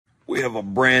We have a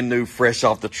brand new, fresh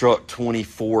off the truck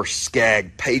 24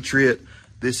 Scag Patriot.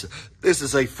 This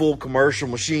is a full commercial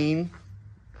machine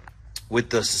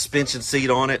with the suspension seat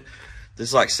on it. This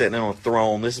is like sitting on a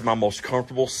throne. This is my most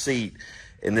comfortable seat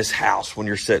in this house when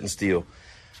you're sitting still.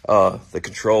 The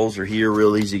controls are here,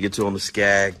 real easy to get to on the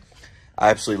Scag. I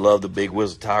absolutely love the big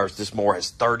wheels and tires. This mower has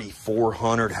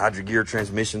 3,400 hydro gear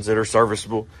transmissions that are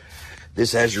serviceable.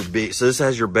 This has your this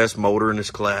has your best motor in this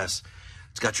class.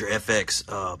 It's got your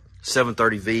FX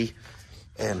 730V,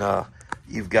 and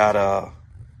you've got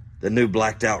the new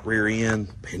blacked out rear end.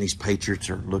 Man, these Patriots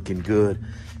are looking good.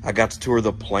 I got to tour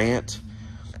the plant.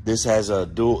 This has a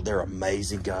dual, they're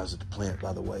amazing guys at the plant,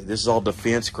 by the way. This is all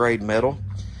defense grade metal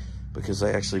because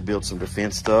they actually built some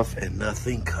defense stuff, and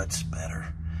nothing cuts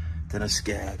better than a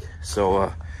Scag.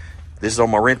 So this is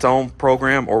on my rent-on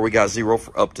program, or we got 0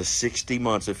 for up to 60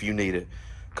 months if you need it.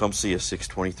 Come see us,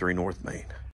 623 North Main.